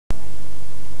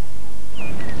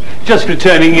Just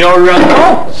returning your,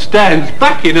 stands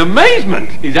back in amazement.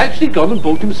 He's actually gone and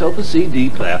bought himself a CD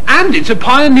player. And it's a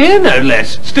Pioneer, no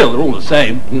less. Still, they're all the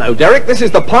same. No, Derek, this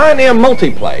is the Pioneer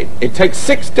Multiplay. It takes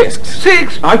 6 discs.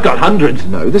 6? I've got hundreds.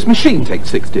 No, this machine takes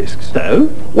 6 discs.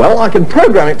 So? Well, I can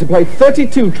program it to play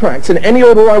 32 tracks in any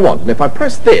order I want, and if I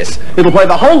press this, it'll play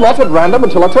the whole lot at random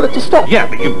until I tell it to stop. Yeah,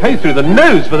 but you pay through the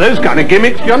nose for those kind of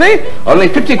gimmicks, Johnny. Only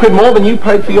 50 quid more than you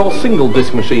paid for your single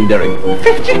disc machine, Derek.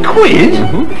 50 quid?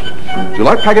 Do you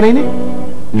like Paganini?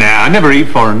 Nah, I never eat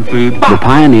foreign food. The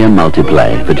Pioneer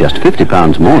Multiplay. For just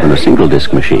 £50 more than a single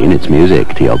disc machine, it's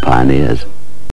music to your Pioneers.